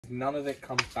none of it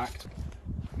comes back to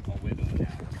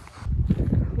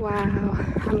Wow,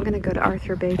 I'm gonna go to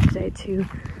Arthur Bay today too.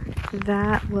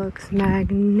 That looks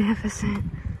magnificent.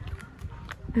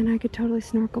 And I could totally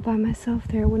snorkel by myself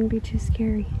there. It wouldn't be too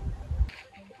scary.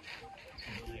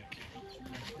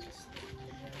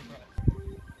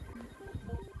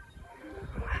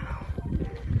 Wow.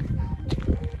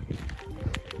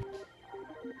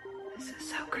 This is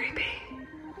so creepy.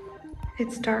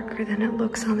 It's darker than it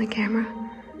looks on the camera.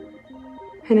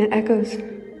 And it echoes.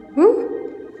 Woo!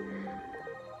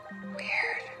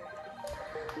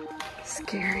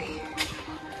 Scary.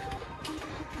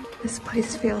 This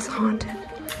place feels haunted.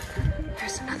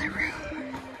 There's another room.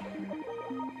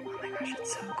 Oh my gosh,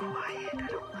 it's so quiet. I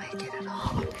don't like it at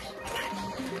all.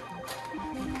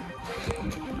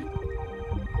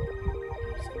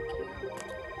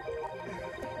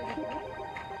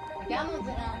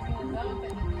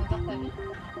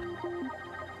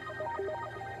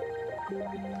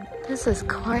 This is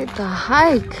quite the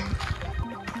hike.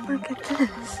 Look at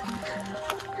this.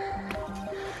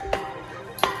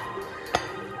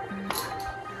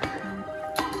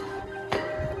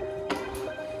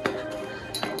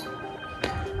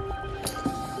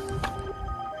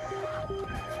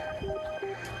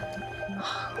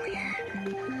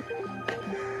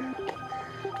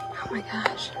 Oh my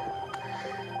gosh,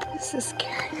 this is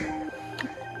scary.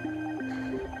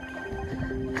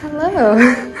 Hello.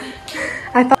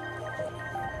 I thought.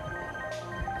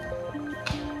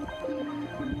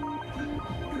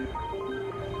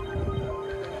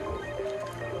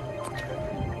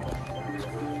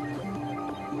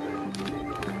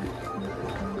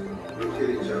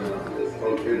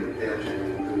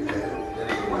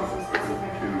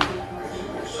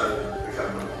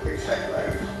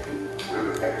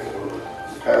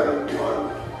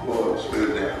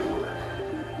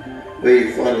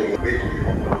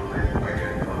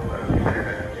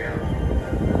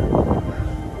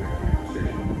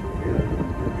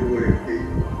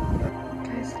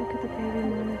 Guys, look at the baby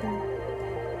monitor.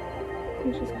 He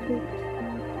just pooped.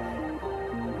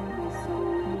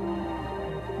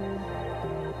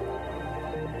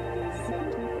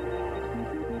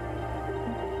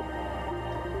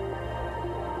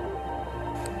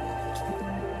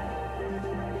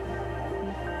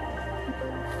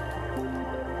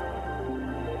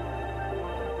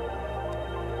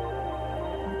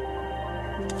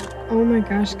 Oh my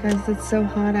gosh, guys, it's so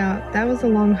hot out. That was a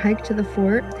long hike to the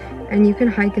fort, and you can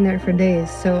hike in there for days.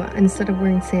 So instead of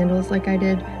wearing sandals like I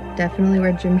did, definitely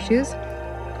wear gym shoes.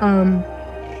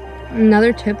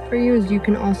 Another tip for you is you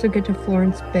can also get to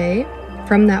Florence Bay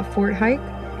from that fort hike.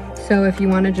 So if you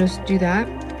want to just do that,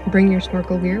 bring your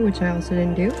snorkel gear, which I also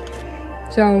didn't do.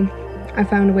 So I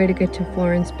found a way to get to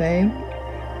Florence Bay.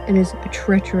 It is a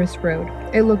treacherous road.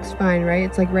 It looks fine, right?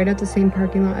 It's like right at the same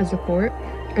parking lot as the fort.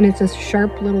 And it's a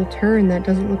sharp little turn that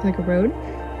doesn't look like a road.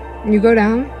 You go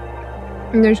down,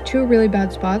 and there's two really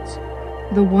bad spots.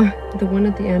 The one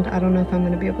at the end, I don't know if I'm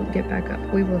going to be able to get back up.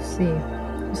 We will see.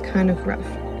 It's kind of rough.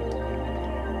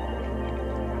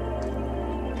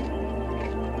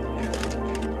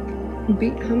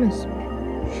 Beet hummus.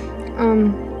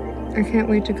 I can't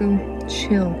wait to go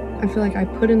chill. I feel like I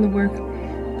put in the work,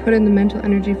 put in the mental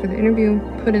energy for the interview,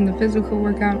 put in the physical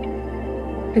workout.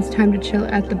 It's time to chill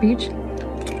at the beach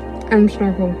and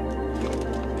snorkel.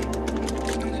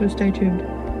 So stay tuned.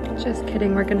 Just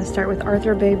kidding, we're gonna start with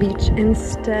Arthur Bay Beach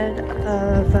instead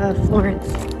of Florence.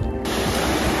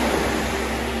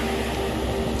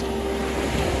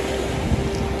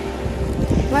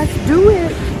 Let's do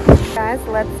it! Guys,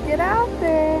 let's get out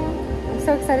there. I'm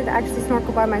so excited to actually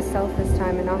snorkel by myself this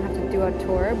time and not have to do a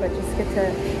tour, but just get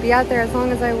to be out there as long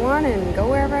as I want and go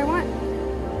wherever I want.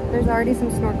 There's already some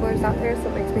snorkelers out there, so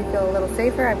it makes me feel a little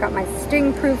safer. I've got my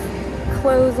sting-proof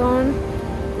clothes on.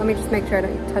 Let me just make sure I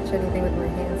don't touch anything with my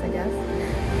hands, I guess.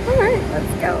 All right,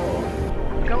 let's go.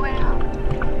 Go out.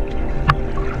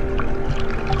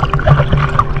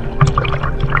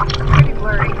 Pretty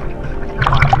blurry with the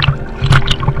water,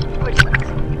 which sucks.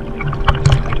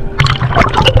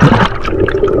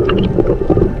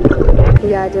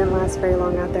 Yeah, I didn't last very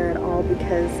long out there at all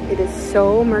because it is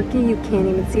so murky you can't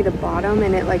even see the bottom,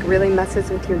 and it like really messes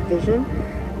with your vision.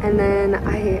 And then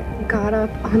I got up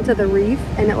onto the reef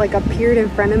and it like appeared in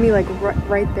front of me like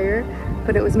right there,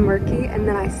 but it was murky. And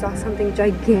then I saw something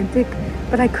gigantic,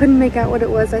 but I couldn't make out what it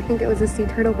was. I think it was a sea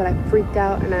turtle, but I freaked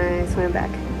out and I swam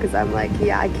back because I'm like,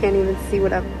 yeah, I can't even see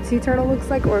what a sea turtle looks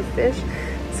like or a fish.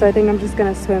 So I think I'm just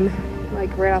gonna swim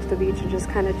like right off the beach and just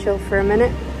kind of chill for a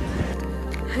minute.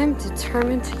 I'm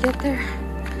determined to get there.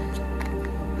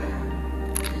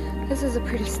 This is a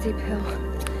pretty steep hill.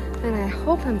 And I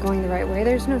hope I'm going the right way.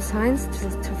 There's no signs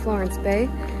to Florence Bay.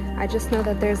 I just know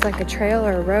that there's like a trail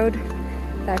or a road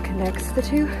that connects the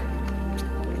two.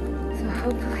 So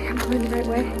hopefully I'm going the right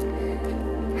way.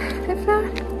 If not,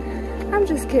 I'm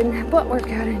just getting a butt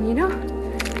workout in, you know?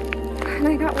 And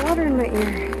I got water in my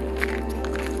ear.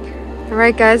 All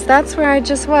right, guys, that's where I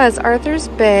just was, Arthur's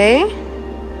Bay.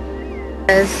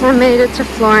 I made it to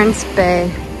Florence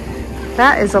Bay.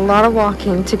 That is a lot of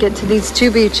walking to get to these two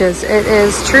beaches. It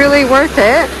is truly worth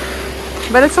it,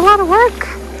 but it's a lot of work.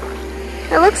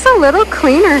 It looks a little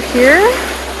cleaner here.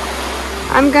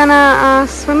 I'm gonna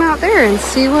swim out there and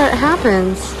see what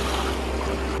happens.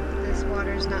 This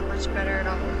water's not much better at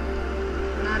all.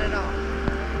 Not at all.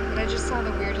 But I just saw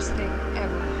the weirdest thing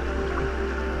ever.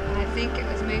 And I think it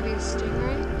was maybe a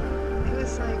stingray. It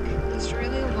was like this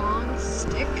really long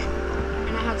stick and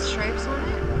it had stripes on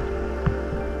it.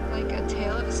 Like a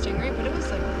tail of a stingray, but it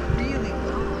was like really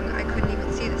long. I couldn't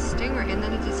even see the stingray and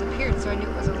then it disappeared, so I knew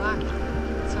it was alive.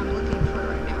 So I'm looking for it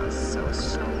right now. It's so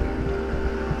weird.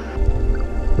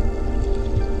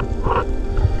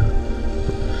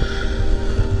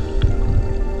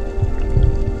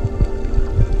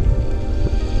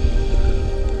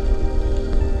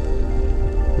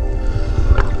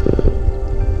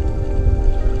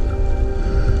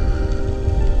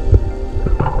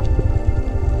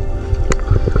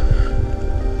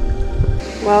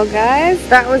 Well, guys,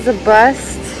 that was a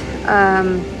bust.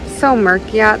 So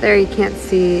murky out there, you can't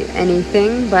see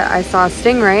anything, but I saw a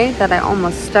stingray that I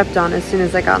almost stepped on as soon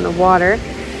as I got in the water.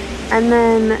 And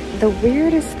then the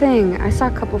weirdest thing, I saw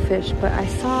a couple fish, but I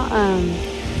saw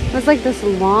it was like this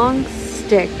long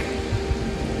stick,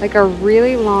 like a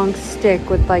really long stick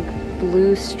with like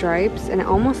blue stripes, and it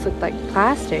almost looked like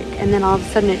plastic, and then all of a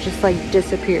sudden it just like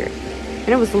disappeared. And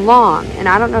it was long, and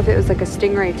I don't know if it was like a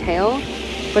stingray tail,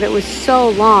 but it was so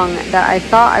long that I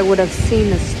thought I would have seen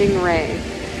the stingray.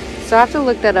 So I have to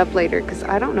look that up later because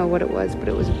I don't know what it was, but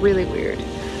it was really weird. These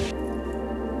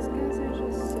guys are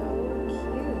just so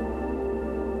cute.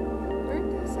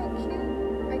 Aren't they so cute?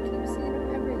 I keep seeing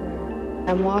them everywhere.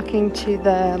 I'm walking to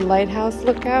the lighthouse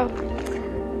lookout.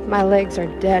 My legs are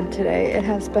dead today. It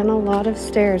has been a lot of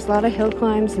stairs, a lot of hill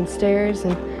climbs and stairs,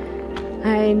 and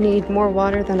I need more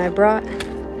water than I brought.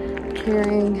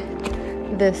 Carrying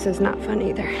this is not fun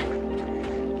either.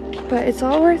 But it's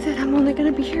all worth it. I'm only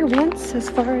gonna be here once, as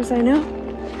far as I know.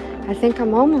 I think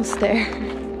I'm almost there.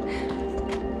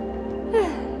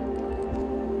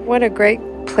 What a great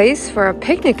place for a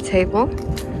picnic table.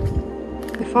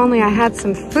 If only I had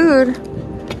some food.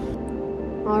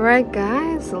 All right,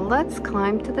 guys, let's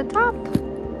climb to the top.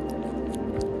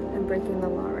 I'm breaking the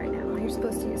law right now. You're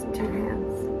supposed to use 2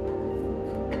 hands.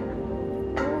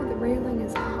 Oh, the railing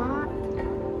is hot.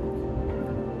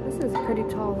 This is a pretty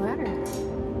tall ladder.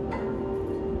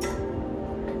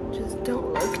 Just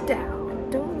don't look down.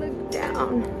 Don't look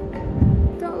down.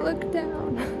 Don't look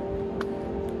down.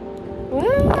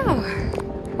 Wow.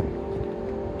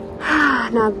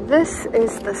 Now this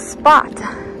is the spot.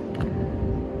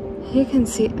 You can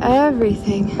see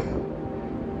everything.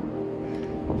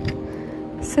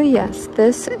 So yes,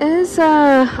 this is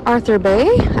Arthur Bay,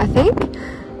 I think.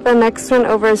 The next one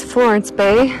over is Florence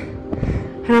Bay.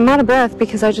 And I'm out of breath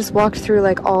because I just walked through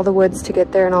like all the woods to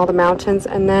get there and all the mountains,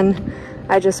 and then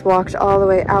I just walked all the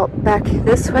way out back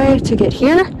this way to get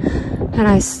here, and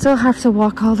I still have to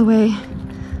walk all the way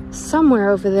somewhere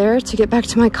over there to get back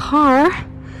to my car.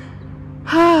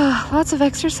 Lots of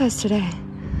exercise today.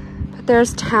 But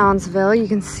there's Townsville. You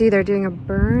can see they're doing a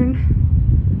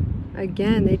burn.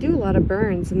 Again, they do a lot of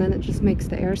burns, and then it just makes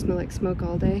the air smell like smoke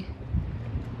all day.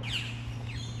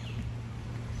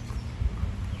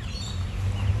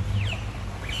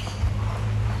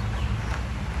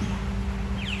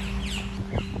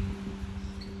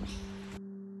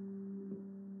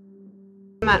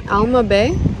 I'm at Alma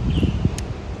Bay,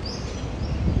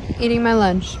 eating my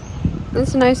lunch.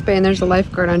 It's a nice bay, and there's a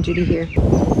lifeguard on duty here.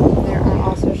 There are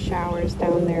also showers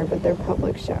down there, but they're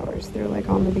public showers. They're like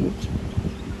on the beach.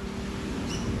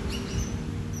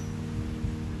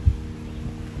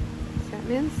 Is that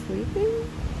man sleeping?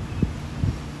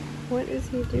 What is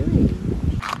he doing?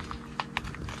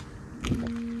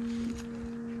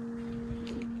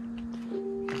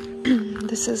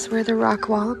 This is where the rock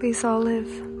wallabies all live.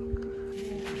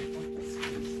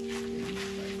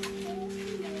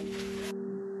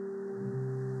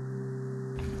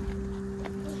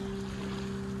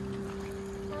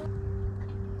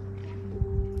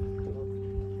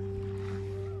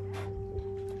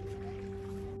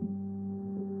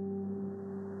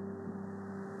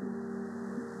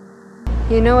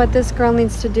 You know what this girl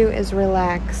needs to do is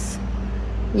relax.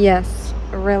 Yes,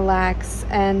 relax,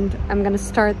 and I'm gonna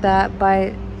start that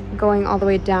by going all the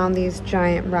way down these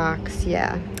giant rocks.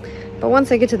 Yeah, but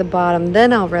once I get to the bottom,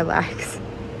 then I'll relax.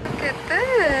 Look at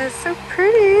this, so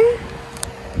pretty.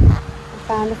 I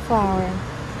found a flower.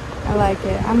 I like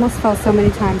it. I almost fell so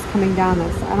many times coming down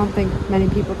this. I don't think many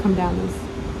people come down this.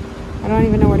 I don't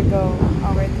even know where to go.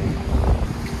 Oh, right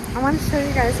there. I want to show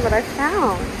you guys what I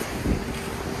found.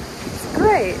 It's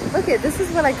great. Look at this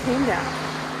is what I came down.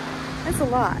 That's a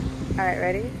lot. All right,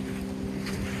 ready?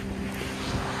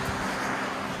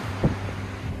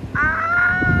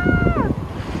 Ah!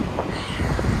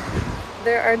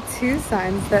 There are 2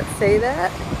 signs that say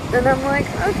that, and I'm like,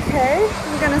 okay,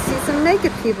 I'm gonna see some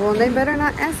naked people, and they better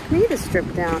not ask me to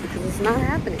strip down because it's not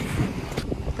happening.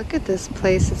 Look at this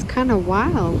place. It's kind of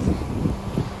wild.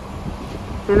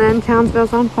 And then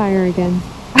Townsville's on fire again.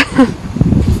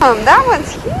 That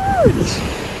one's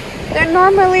huge. They're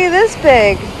normally this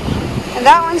big. And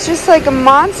that one's just like a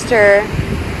monster.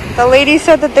 The lady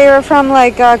said that they were from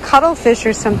like cuttlefish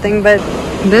or something, but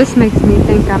this makes me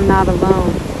think I'm not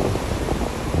alone.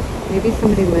 Maybe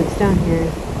somebody lives down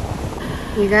here.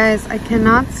 You guys, I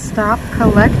cannot stop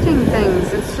collecting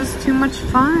things. It's just too much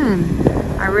fun.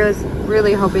 I was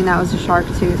really hoping that was a shark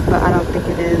tooth, but I don't think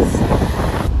it is.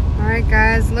 Alright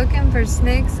guys, looking for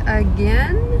snakes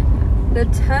again. The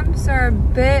temps are a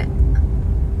bit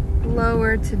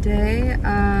lower today.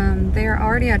 They are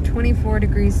already at 24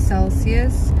 degrees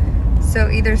Celsius. So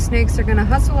either snakes are gonna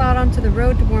hustle out onto the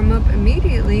road to warm up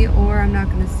immediately, or I'm not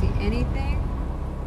gonna see anything.